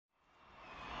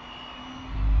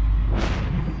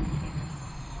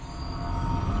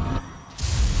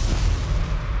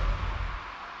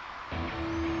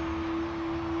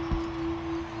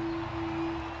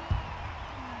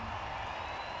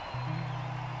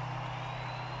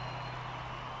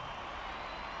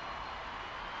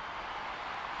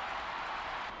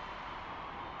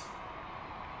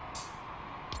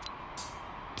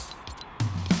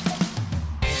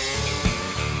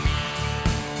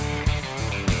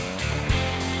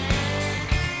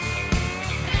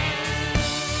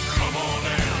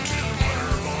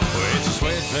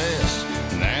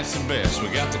best. We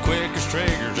got the quickest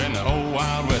triggers in the whole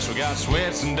Wild West. We got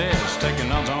sweats and deaths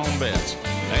taking odds on bets.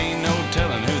 Ain't no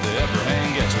telling who the upper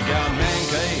hand gets. We got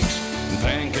mancakes and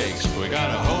pancakes. We got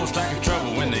a whole stack of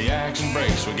trouble when the action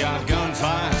breaks. We got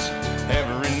gunfights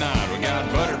every night. We got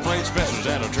butter plate specials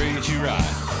that'll treat you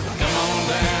right. Come on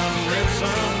down and rip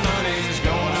some money's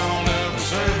going on up to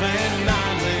Survey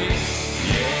Nightly.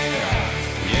 Yeah,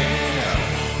 yeah, yeah,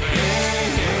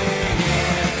 yeah,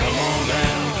 yeah. Come on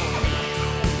down.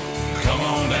 Come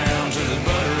on down to the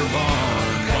butter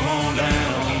barn. Come on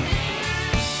down.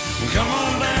 Come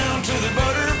on down to the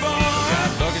butter barn. Got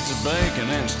buckets of bacon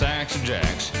and stacks of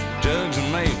jacks. Jugs of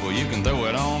maple, you can throw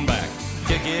it on back.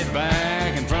 Kick it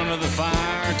back in front of the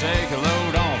fire. Take a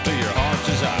load off to your heart's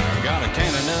desire. Got a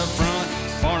cannon up front,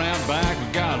 barn out back. We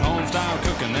got home style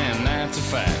cooking and that's a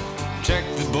fact. Check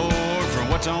the board for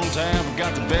what's on tap. We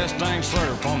got the best dang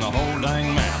slurp on the whole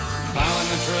dang map. Pile in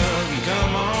the truck and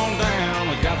come on down.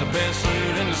 We got the best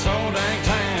food in this whole dang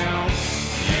town.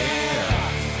 Yeah,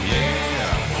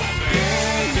 yeah,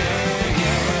 yeah, yeah,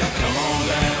 yeah. Come on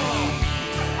down.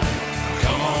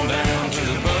 Come on down to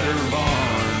the butter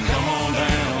barn. Come on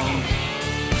down.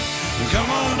 Come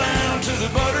on down to the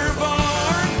butter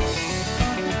barn.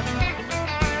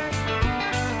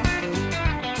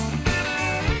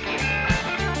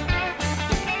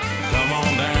 Come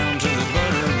on down to the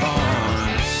butter barn.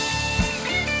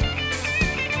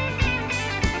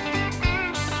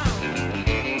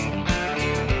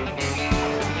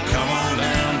 Come on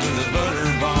down to the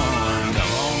butter barn.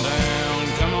 Come on down,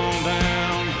 come on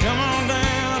down, come on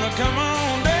down, come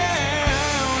on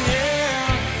down. Yeah,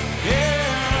 yeah,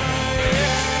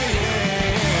 yeah,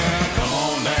 yeah. Come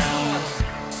on down.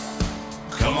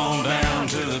 Come on down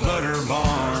to the butter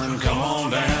barn. Come on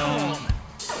down.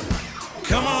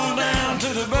 Come on down to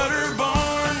the butter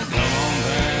barn. Come on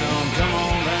down, come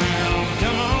on down,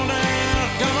 come on down,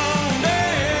 come on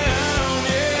down.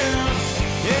 Yeah,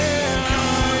 yeah,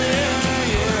 yeah,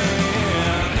 yeah.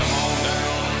 Come on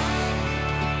down.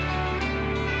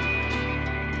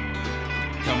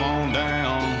 Come on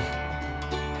down.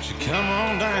 Come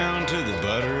on down to the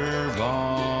butter